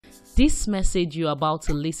This message you're about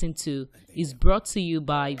to listen to is brought to you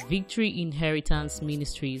by Victory Inheritance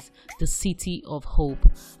Ministries, the City of Hope.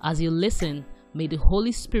 As you listen, may the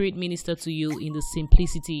Holy Spirit minister to you in the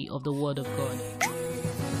simplicity of the Word of God.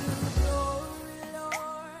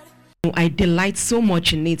 I delight so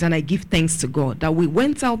much in it, and I give thanks to God that we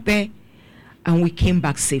went out there and we came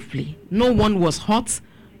back safely. No one was hurt,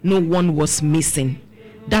 no one was missing.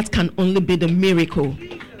 That can only be the miracle.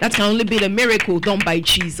 That can only be the miracle done by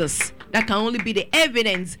Jesus. That can only be the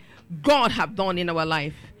evidence God have done in our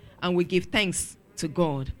life. And we give thanks to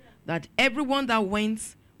God that everyone that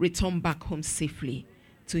went returned back home safely.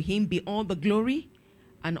 To him be all the glory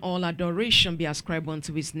and all adoration be ascribed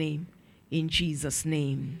unto his name. In Jesus'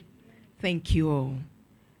 name. Thank you all.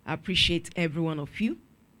 I appreciate every one of you.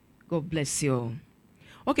 God bless you all.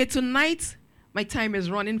 Okay, tonight, my time is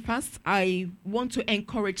running fast. I want to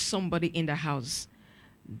encourage somebody in the house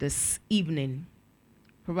this evening.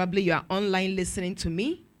 Probably you are online listening to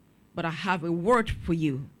me, but I have a word for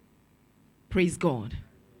you. Praise God.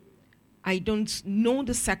 I don't know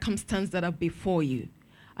the circumstance that are before you.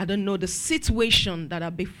 I don't know the situation that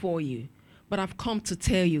are before you, but I've come to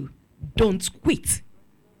tell you, don't quit.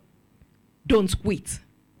 Don't quit.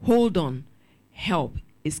 Hold on. Help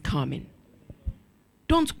is coming.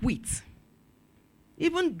 Don't quit.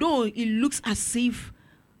 Even though it looks as if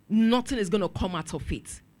nothing is going to come out of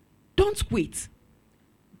it, don't quit.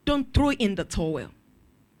 Don't throw in the towel.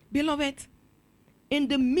 Beloved, in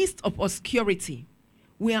the midst of obscurity,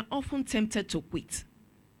 we are often tempted to quit.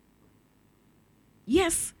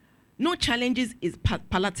 Yes, no challenges is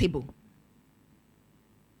palatable.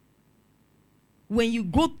 When you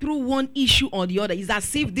go through one issue or the other, it's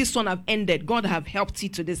as if this one have ended. God have helped you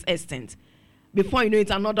to this extent. Before you know it,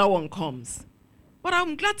 another one comes. But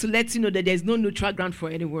I'm glad to let you know that there's no neutral ground for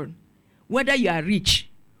anyone. Whether you are rich,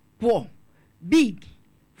 poor, big,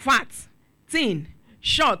 fat, thin,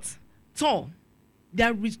 short, tall,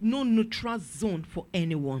 there is no neutral zone for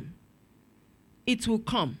anyone. It will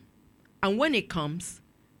come. And when it comes,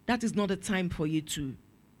 that is not the time for you to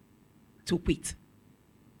quit.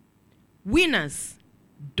 Winners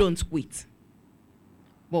don't quit.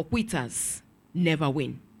 But quitters never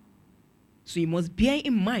win. So you must bear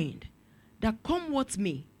in mind that come what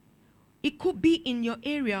may, it could be in your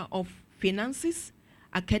area of finances,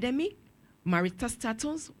 academic, marital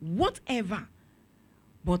status, whatever.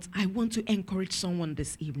 But I want to encourage someone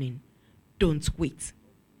this evening. Don't quit.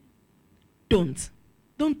 Don't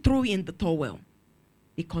throw in the towel,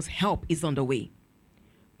 because help is on the way.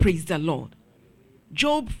 Praise the Lord.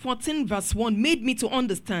 Job 14 verse 1 made me to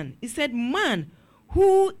understand. He said, man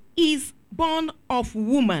who is born of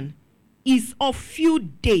woman is of few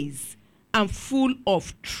days and full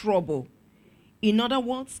of trouble. In other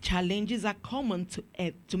words, challenges are common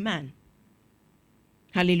to man.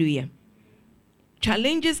 Hallelujah.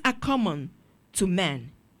 Challenges are common to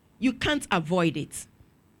man. You can't avoid it.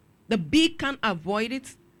 The big can't avoid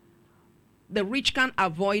it. The rich can't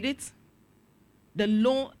avoid it. The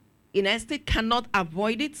low in estate cannot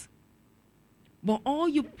avoid it. But all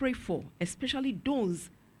you pray for, especially those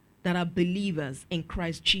that are believers in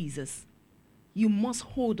Christ Jesus, you must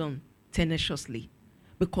hold on tenaciously,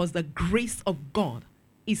 because the grace of God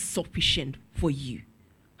is sufficient for you.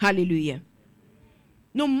 Hallelujah.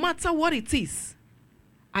 No matter what it is,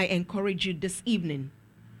 I encourage you this evening,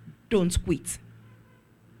 don't quit.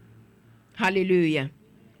 Hallelujah.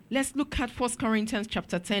 Let's look at 1 Corinthians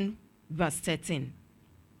chapter 10, verse 13.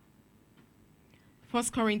 1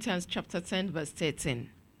 Corinthians chapter 10, verse 13.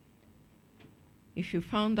 If you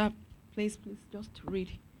found that, please just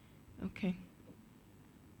read. Okay.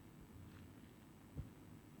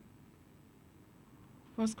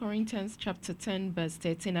 1 Corinthians chapter 10, verse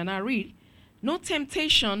 13. And I read, no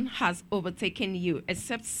temptation has overtaken you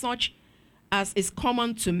except such as is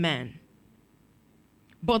common to man.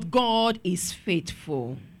 But God is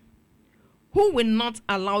faithful, who will not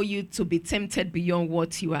allow you to be tempted beyond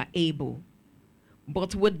what you are able,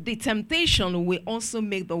 but with the temptation will also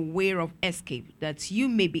make the way of escape, that you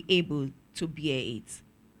may be able to bear it.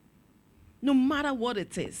 No matter what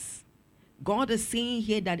it is, God is saying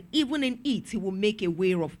here that even in it, he will make a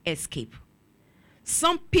way of escape.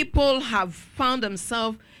 Some people have found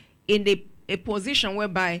themselves in a position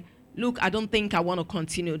whereby, look, I don't think I want to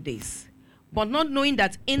continue this. But not knowing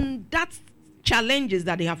that in that challenges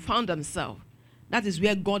that they have found themselves, that is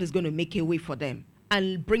where God is going to make a way for them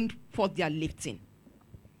and bring forth their lifting.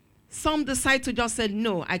 Some decide to just say,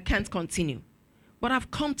 no, I can't continue. But I've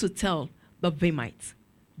come to tell the Vamites,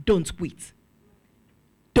 don't quit.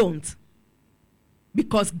 Don't.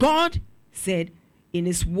 Because God said in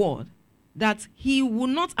his word that he will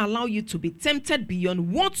not allow you to be tempted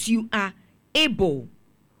beyond what you are able,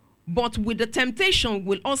 but with the temptation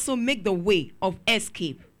will also make the way of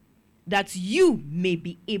escape, that you may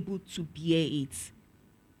be able to bear it.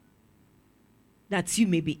 That you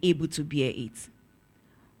may be able to bear it.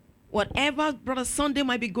 Whatever Brother Sunday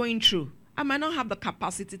might be going through, I might not have the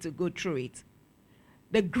capacity to go through it.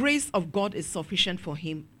 The grace of God is sufficient for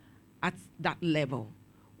him at that level.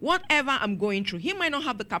 Whatever I'm going through, he might not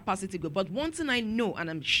have the capacity to go. But one thing I know, and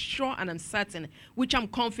I'm sure and I'm certain, which I'm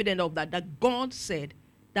confident of, that God said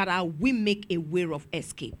that I will make a way of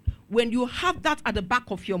escape. When you have that at the back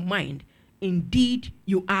of your mind, indeed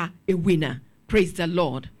you are a winner. Praise the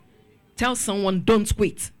Lord. Tell someone, don't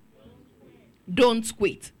quit. Don't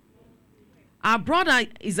quit. Our brother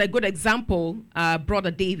is a good example,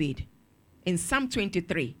 Brother David, in Psalm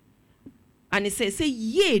 23. And it says,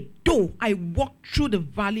 yea, though I walk through the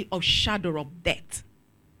valley of shadow of death,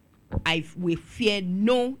 I will fear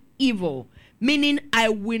no evil. Meaning, I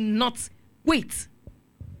will not quit.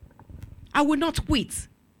 I will not quit.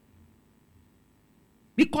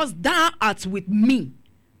 Because thou art with me.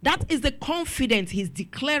 That is the confidence he's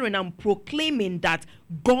declaring and proclaiming, that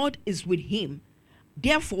God is with him.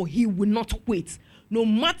 Therefore, he will not quit. No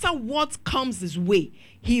matter what comes his way,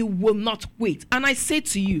 he will not quit. And I say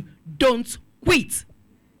to you, don't quit.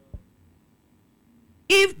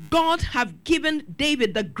 If God have given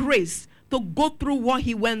David the grace to go through what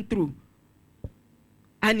he went through,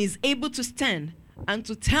 and is able to stand and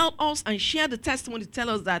to tell us and share the testimony to tell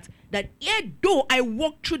us that yet though I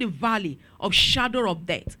walk through the valley of shadow of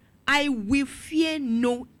death, I will fear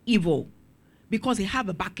no evil, because he have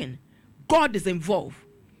a backing. God is involved.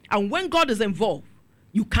 And when God is involved,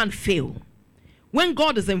 you can't fail. When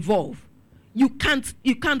God is involved, you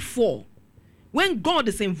can't fall. When God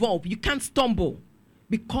is involved, you can't stumble,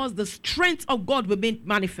 because the strength of God will be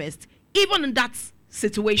manifest even in that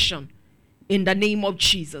situation, in the name of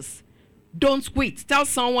Jesus. Don't quit. Tell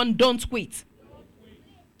someone, don't quit.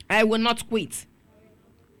 I will not quit.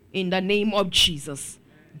 In the name of Jesus.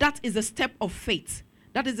 That is a step of faith.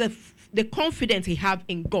 That is the confidence he have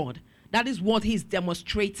in God. That is what he's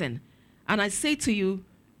demonstrating. And I say to you,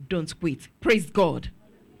 don't quit. Praise God.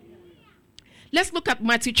 Let's look at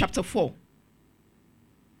Matthew chapter 4.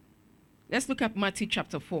 Let's look at Matthew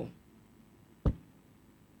chapter 4.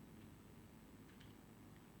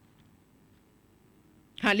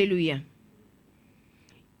 Hallelujah.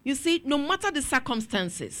 You see, no matter the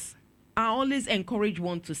circumstances, I always encourage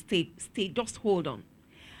one to stay, just hold on.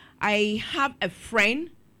 I have a friend,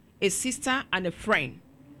 a sister, and a friend.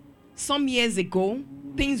 Some years ago,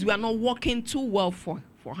 things were not working too well for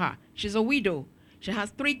her. She's a widow. She has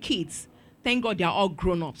 3 kids. Thank God they are all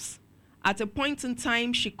grown-ups. At a point in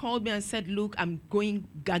time, she called me and said, look, I'm going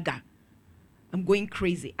gaga. I'm going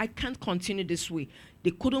crazy. I can't continue this way.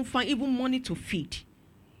 They couldn't find even money to feed.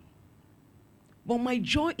 But my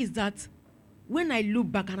joy is that when I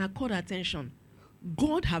look back and I call attention,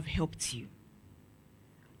 God have helped you.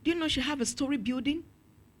 Do you know she have a story building?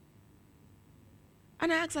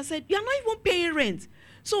 And I asked, I said, you're not even paying rent.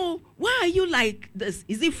 So why are you like this?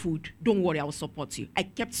 Is it food? Don't worry, I will support you. I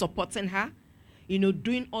kept supporting her,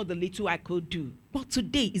 doing all the little I could do. But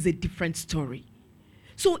today is a different story.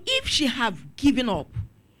 So if she have given up,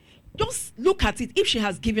 just look at it. If she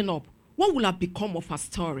has given up, what will have become of her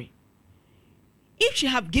story? If she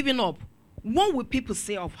have given up, what will people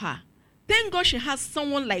say of her? Thank God she has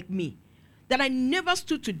someone like me, that I never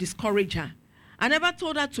stood to discourage her. I never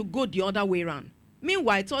told her to go the other way around.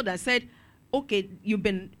 Meanwhile, I told her, I said, okay, you've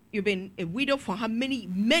been a widow for how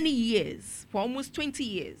many years? For almost 20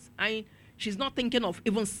 years. She's not thinking of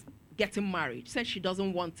even getting married. She said she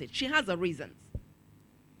doesn't want it. She has her reasons.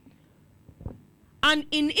 And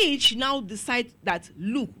in it, she now decides that,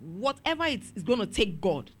 look, whatever it's going to take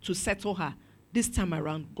God to settle her, this time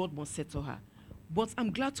around, God must settle her. But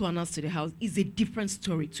I'm glad to announce to the house, it's a different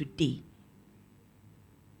story today.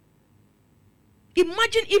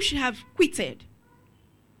 Imagine if she had quitted.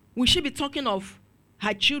 Will she be talking of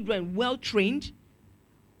her children well-trained?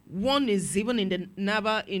 One is even in the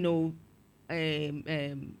Naval, in the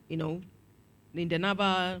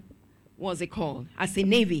Naval, what's it called? As a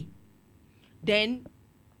Navy. Then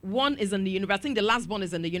one is in the university. I think the last one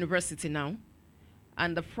is in the university now.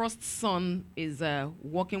 And the first son is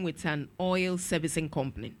working with an oil servicing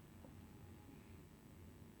company.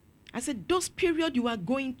 I said, those periods you were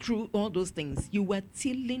going through all those things, you were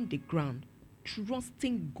tilling the ground,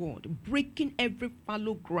 trusting God, breaking every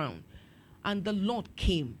fallow ground. And the Lord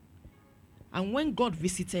came. And when God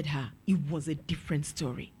visited her, it was a different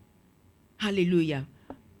story. Hallelujah.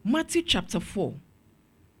 Matthew chapter 4.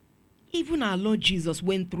 Even our Lord Jesus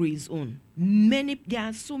went through his own. There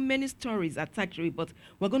are so many stories attached to it, but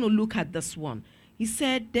we're going to look at this one. He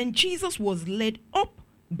said, then Jesus was led up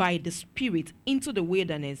by the Spirit into the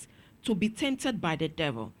wilderness to be tempted by the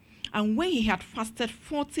devil. And when he had fasted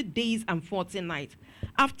 40 days and 40 nights,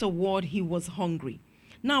 afterward he was hungry.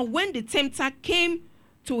 Now when the tempter came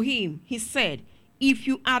to him, he said, if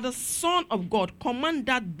you are the Son of God, command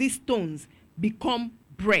that these stones become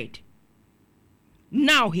bread.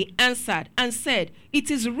 Now he answered and said, it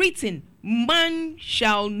is written, man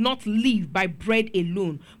shall not live by bread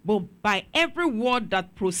alone, but by every word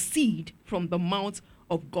that proceeds from the mouth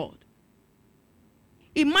of God.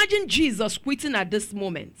 Imagine Jesus quitting at this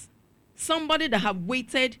moment. Somebody that have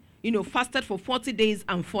waited, fasted for 40 days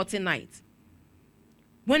and 40 nights.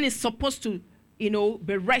 When he's supposed to,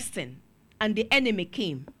 be resting, and the enemy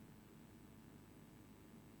came.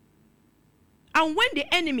 And when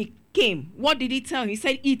the enemy came, what did he tell him? He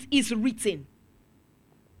said, it is written.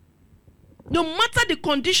 No matter the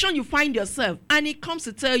condition you find yourself, and he comes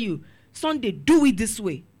to tell you, Sunday, do it this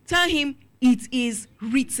way. Tell him, it is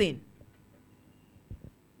written.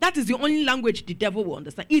 That is the only language the devil will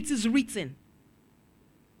understand. It is written.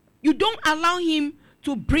 You don't allow him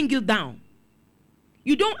to bring you down.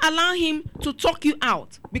 You don't allow him to talk you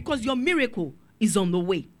out, because your miracle is on the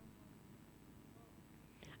way.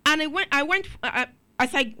 And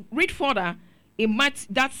as I read further in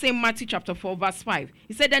that same Matthew chapter 4, verse 5,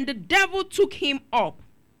 he said, and the devil took him up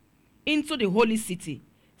into the holy city,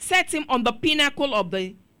 set him on the pinnacle of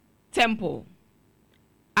the temple,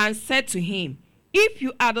 and said to him, if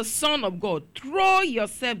you are the Son of God, throw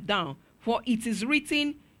yourself down, for it is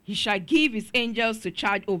written, he shall give his angels to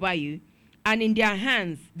charge over you, and in their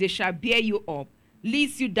hands they shall bear you up,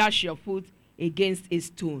 lest you dash your foot against a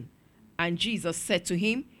stone. And Jesus said to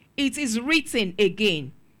him, it is written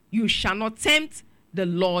again, you shall not tempt the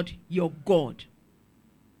Lord your God.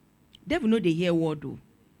 Devil know they hear word though.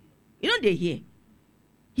 They hear.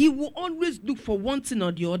 He will always look for one thing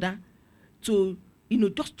or the other to,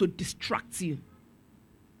 just to distract you.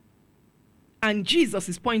 And Jesus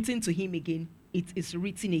is pointing to him again. It is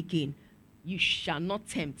written again, you shall not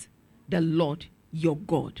tempt the Lord your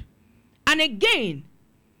God. And again,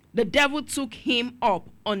 the devil took him up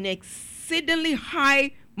on an exceedingly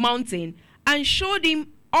high mountain and showed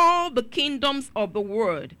him all the kingdoms of the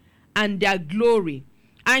world and their glory.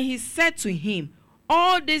 And he said to him,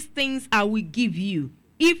 all these things I will give you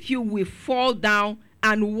if you will fall down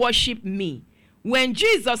and worship me. Then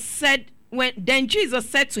Jesus said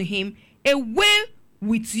to him, away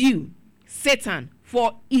with you, Satan,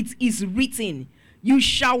 for it is written, you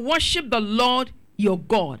shall worship the Lord your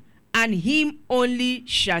God, and him only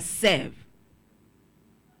shall serve.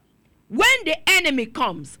 When the enemy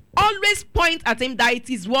comes, always point at him that it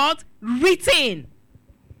is what? Written.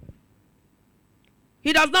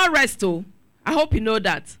 He does not rest, oh. I hope you know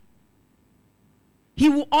that. He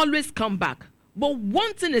will always come back. But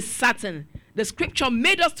one thing is certain. The scripture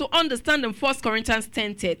made us to understand in 1 Corinthians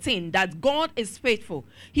 10:13 that God is faithful.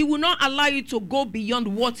 He will not allow you to go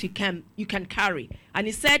beyond what you can carry. And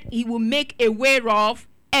he said he will make a way of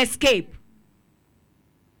escape.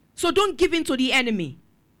 So don't give in to the enemy.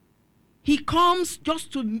 He comes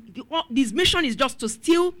his mission is just to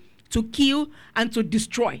steal, to kill, and to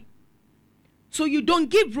destroy. So you don't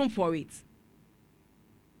give room for it.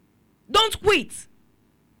 Don't quit.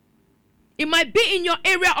 It might be in your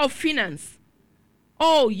area of finance.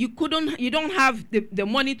 Oh, you don't have the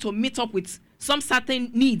money to meet up with some certain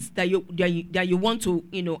needs that you want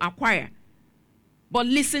to, acquire. But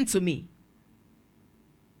listen to me.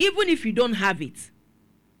 Even if you don't have it,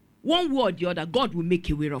 one way or the other, God will make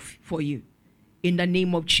a way for you. In the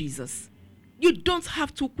name of Jesus. You don't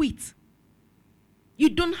have to quit. You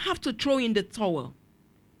don't have to throw in the towel,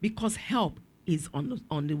 because help is on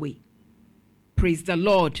the way. Praise the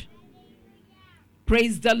Lord.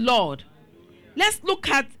 Praise the Lord. Let's look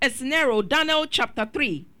at a scenario, Daniel chapter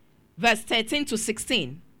 3, verse 13 to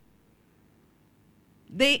 16.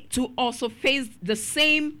 They too also faced the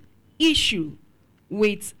same issue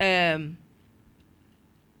with Daniel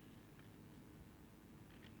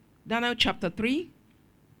chapter 3.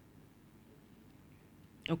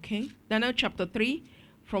 Okay, Daniel chapter 3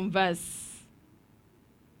 from verse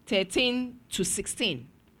 13 to 16.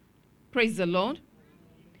 Praise the Lord.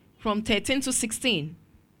 From 13 to 16.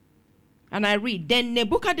 And I read, then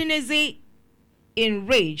Nebuchadnezzar, in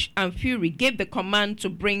rage and fury, gave the command to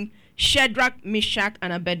bring Shadrach, Meshach,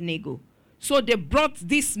 and Abednego. So they brought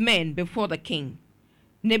these men before the king.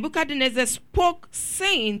 Nebuchadnezzar spoke,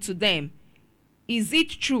 saying to them, is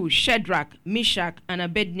it true, Shadrach, Meshach, and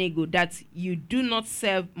Abednego, that you do not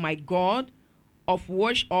serve my God, of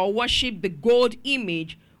worship the gold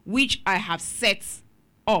image which I have set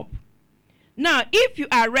up. Now, if you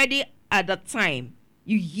are ready at the time,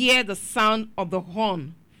 you hear the sound of the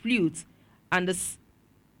horn, flute, and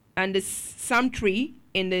the psaltery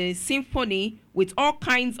in the symphony with all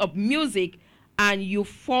kinds of music, and you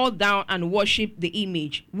fall down and worship the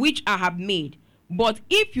image which I have made. But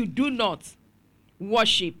if you do not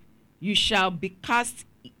worship, you shall be cast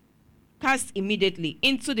immediately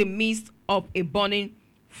into the midst of a burning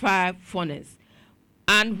fire furnace.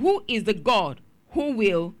 And who is the God who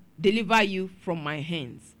will deliver you from my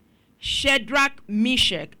hands? Shadrach,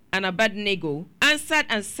 Meshach, and Abednego answered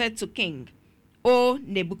and said to King, O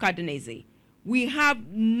Nebuchadnezzar, we have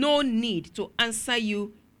no need to answer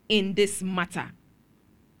you in this matter.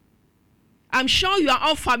 I'm sure you are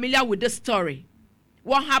all familiar with this story.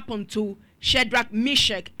 What happened to Shadrach,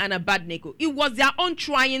 Meshach, and Abednego? It was their own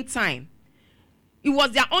trying time. It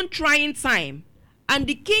was their own trying time. And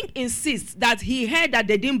the king insists that he heard that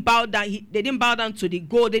they didn't bow down to the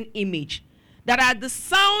golden image. That at the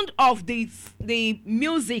sound of the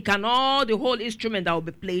music and all the whole instrument that will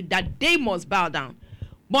be played, that they must bow down.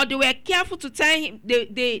 But they were careful to tell him.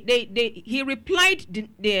 He replied,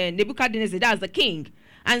 the Nebuchadnezzar, that's the king,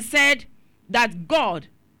 and said that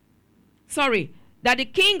that the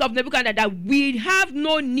king of Nebuchadnezzar, that we have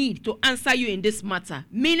no need to answer you in this matter,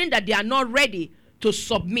 meaning that they are not ready to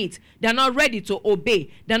submit, they are not ready to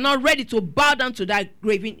obey, they are not ready to bow down to that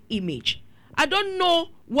graven image. I don't know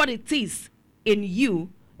what it is in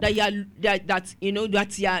you that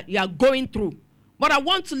you are going through, but I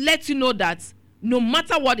want to let you know that no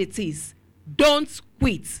matter what it is, don't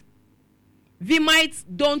quit. Vimites,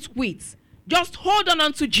 don't quit. Just hold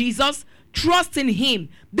on to Jesus, trust in him,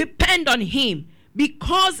 depend on him,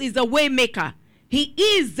 because he's the way maker. He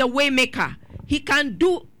is the way maker. He can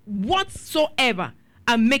do whatsoever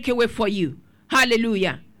and make a way for you.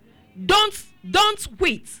 Hallelujah. Don't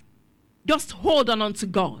quit. Just hold on to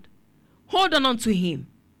God. Hold on to him.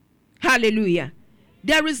 Hallelujah.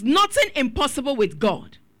 There is nothing impossible with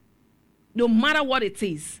God. No matter what it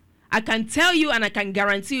is, I can tell you and I can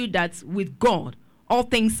guarantee you that with God, all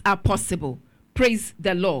things are possible. Praise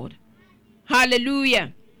the Lord.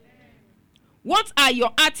 Hallelujah. What are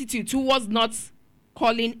your attitude towards not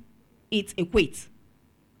calling it a quit?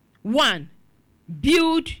 1,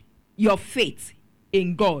 build your faith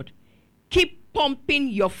in God. Keep pumping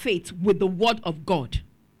your faith with the word of God.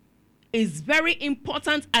 It's very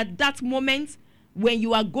important at that moment when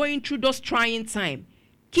you are going through those trying times.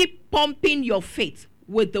 Keep pumping your faith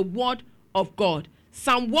with the word of God.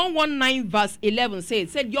 Psalm 119 verse 11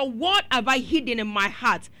 said, your word have I hidden in my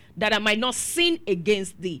heart that I might not sin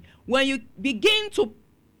against thee. When you begin to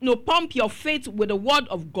pump your faith with the word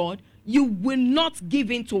of God, you will not give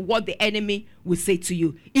in to what the enemy will say to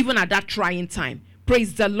you, even at that trying time.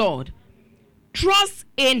 Praise the Lord. Trust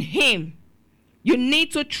in him. You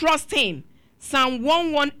need to trust him. Psalm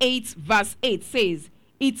 118 verse 8 says,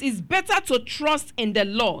 it is better to trust in the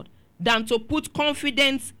Lord than to put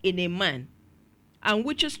confidence in a man. And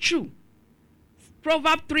which is true.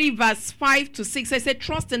 Proverbs 3 verse 5 to 6 says,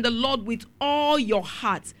 trust in the Lord with all your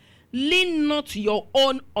heart. Lean not to your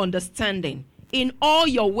own understanding. In all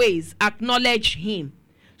your ways, acknowledge him.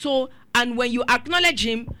 So, and when you acknowledge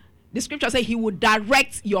him, the scripture says he will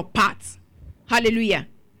direct your path. Hallelujah.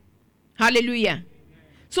 Hallelujah.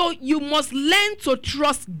 So you must learn to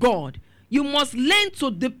trust God. You must learn to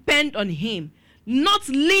depend on him, not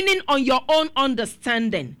leaning on your own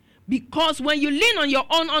understanding. Because when you lean on your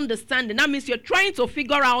own understanding, that means you're trying to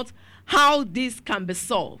figure out how this can be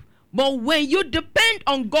solved. But when you depend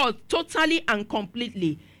on God totally and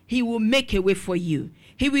completely, he will make a way for you.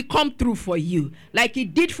 He will come through for you, like he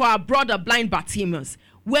did for our brother blind Bartimaeus.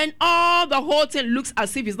 When all the whole thing looks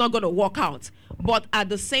as if it's not going to work out, but at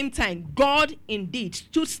the same time, God indeed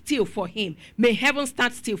stood still for him. May heaven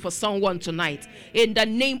stand still for someone tonight. In the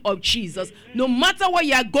name of Jesus. No matter what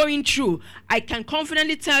you are going through, I can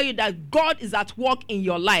confidently tell you that God is at work in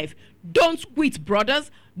your life. Don't quit, brothers.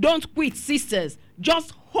 Don't quit, sisters.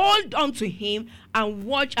 Just hold on to him and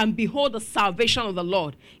watch and behold the salvation of the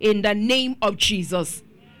Lord. In the name of Jesus.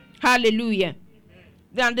 Hallelujah.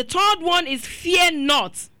 Then the third one is fear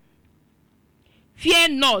not. Fear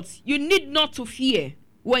not. You need not to fear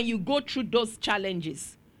when you go through those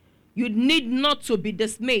challenges. You need not to be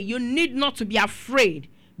dismayed. You need not to be afraid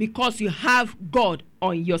because you have God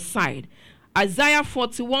on your side. Isaiah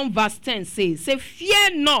 41 verse 10 says,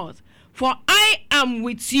 fear not, for I am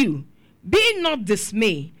with you. Be not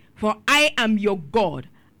dismayed, for I am your God.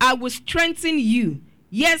 I will strengthen you.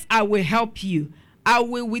 Yes, I will help you. I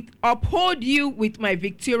will uphold you with my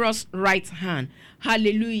victorious right hand.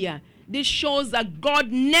 Hallelujah. This shows that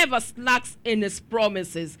God never slacks in his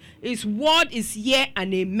promises. His word is yea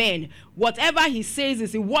and amen. Whatever he says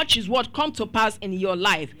is he watches what come to pass in your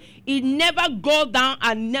life. It never goes down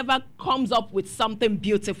and never comes up with something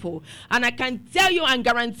beautiful. And I can tell you and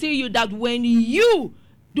guarantee you that when you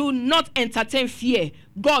do not entertain fear,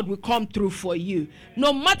 God will come through for you.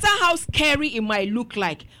 No matter how scary it might look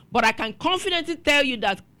like, but I can confidently tell you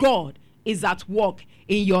that God is at work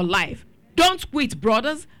in your life. Don't quit,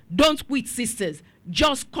 brothers. Don't quit, sisters.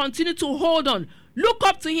 Just continue to hold on. Look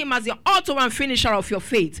up to him as the author and finisher of your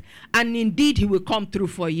faith. And indeed, he will come through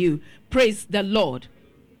for you. Praise the Lord.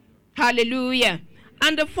 Hallelujah.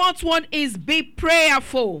 And the fourth one is be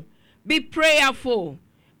prayerful. Be prayerful.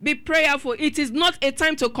 Be prayerful. It is not a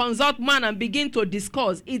time to consult man and begin to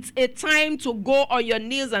discuss. It's a time to go on your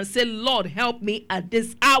knees and say, Lord, help me at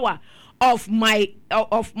this hour of my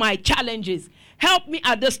challenges. Help me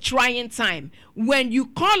at this trying time. When you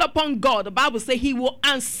call upon God, the Bible says he will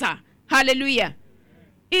answer. Hallelujah.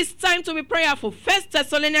 It's time to be prayerful. 1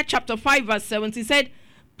 Thessalonians chapter 5 verse 17 said,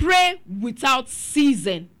 pray without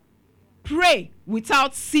ceasing. Pray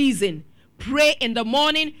without ceasing. Pray in the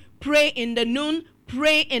morning, pray in the noon,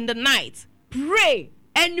 pray in the night. Pray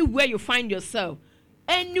anywhere you find yourself.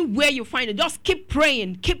 Anywhere you find it, just keep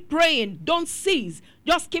praying, don't cease.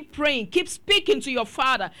 Just keep praying, keep speaking to your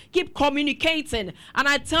Father, keep communicating. And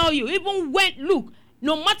I tell you, even when, look,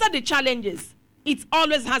 no matter the challenges, it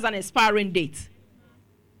always has an expiring date.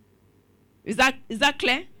 Is that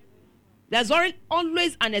clear? There's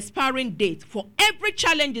always an expiring date for every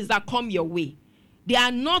challenges that come your way. They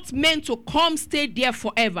are not meant to stay there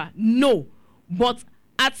forever. No. But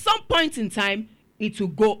at some point in time, it will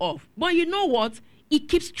go off. But you know what? It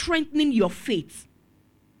keeps strengthening your faith.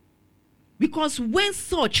 Because when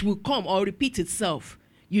such will come or repeat itself,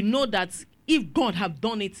 you know that if God have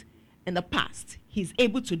done it in the past, he's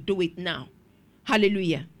able to do it now.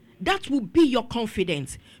 Hallelujah. That will be your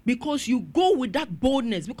confidence, because you go with that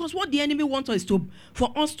boldness. Because what the enemy wants us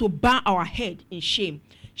for us to bow our head in shame.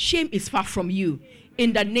 Shame is far from you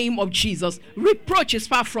in the name of Jesus. Reproach is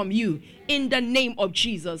far from you in the name of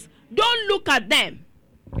Jesus. Don't look at them.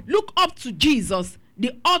 Look up to Jesus,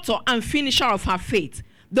 the author and finisher of our faith.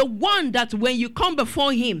 The one that when you come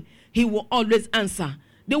before him, he will always answer.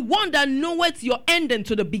 The one that knoweth your ending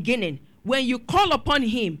to the beginning. When you call upon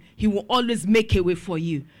him, he will always make a way for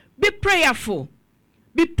you. Be prayerful.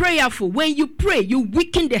 Be prayerful. When you pray, you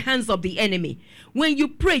weaken the hands of the enemy. When you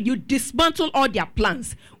pray, you dismantle all their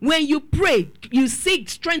plans. When you pray, you seek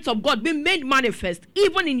strength of God be made manifest,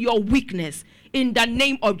 even in your weakness, in the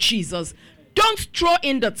name of Jesus. Don't throw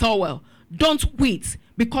in the towel. Don't quit,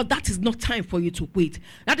 because that is not time for you to quit.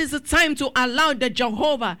 That is the time to allow the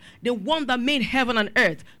Jehovah, the one that made heaven and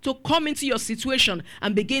earth, to come into your situation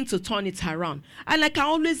and begin to turn it around. And I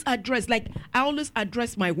always address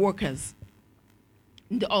my workers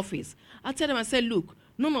in the office. I tell them, I say, look,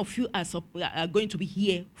 none of you are going to be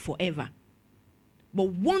here forever. But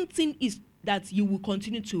one thing is that you will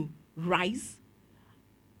continue to rise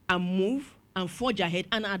and move and forge ahead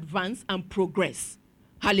and advance and progress.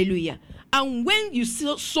 Hallelujah. And when you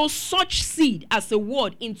sow such seed as a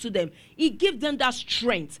word into them, it gives them that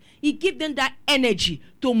strength. It gives them that energy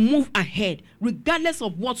to move ahead, regardless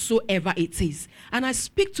of whatsoever it is. And I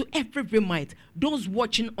speak to every might, those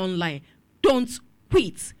watching online, don't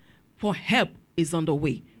quit, for help is on the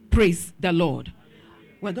way. Praise the Lord.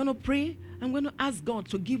 We're going to pray. I'm going to ask God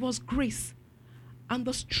to give us grace and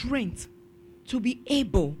the strength to be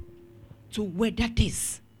able to weather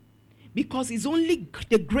this. Because it's only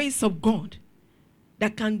the grace of God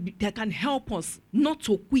that can help us not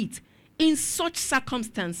to quit in such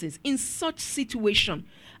circumstances, in such situation.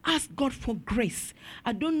 Ask God for grace.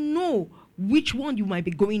 I don't know which one you might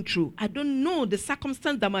be going through. I don't know the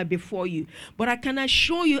circumstance that might be for you. But I can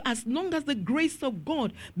assure you, as long as the grace of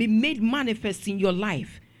God be made manifest in your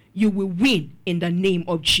life, you will win in the name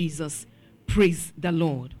of Jesus. Praise the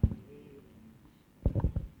Lord.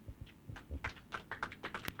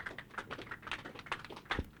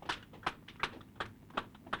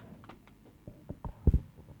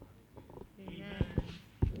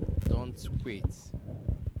 Don't quit.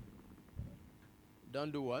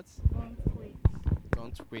 Don't do what? Don't quit.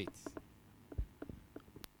 Don't quit.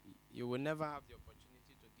 You will never have the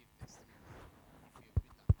opportunity to give testimony if you quit.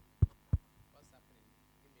 What's happening?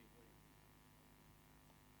 Give me a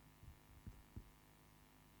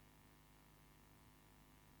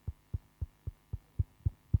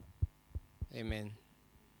word. Amen.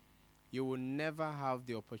 You will never have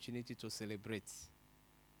the opportunity to celebrate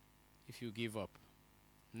if you give up.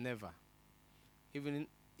 Never. Even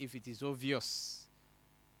if it is obvious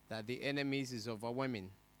that the enemies is overwhelming,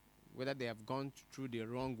 whether they have gone through the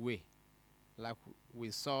wrong way, like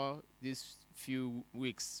we saw these few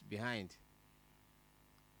weeks behind.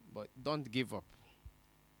 But don't give up.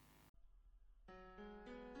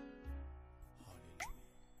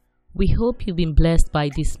 We hope you've been blessed by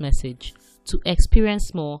this message. To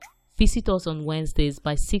experience more, visit us on Wednesdays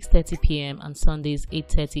by 6:30 p.m. and Sundays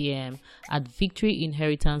 8:30 a.m. at Victory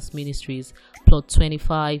Inheritance Ministries, Plot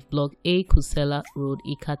 25, Block A, Kusela Road,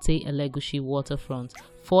 Ikate, Elegushi Waterfront,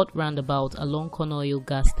 4th Roundabout along Konoyo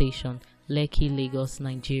Gas Station, Lekki, Lagos,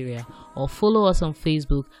 Nigeria. Or follow us on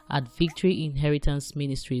Facebook at Victory Inheritance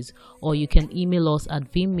Ministries, or you can email us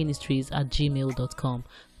at vimministries@gmail.com.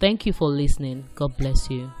 Thank you for listening. God bless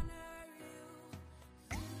you.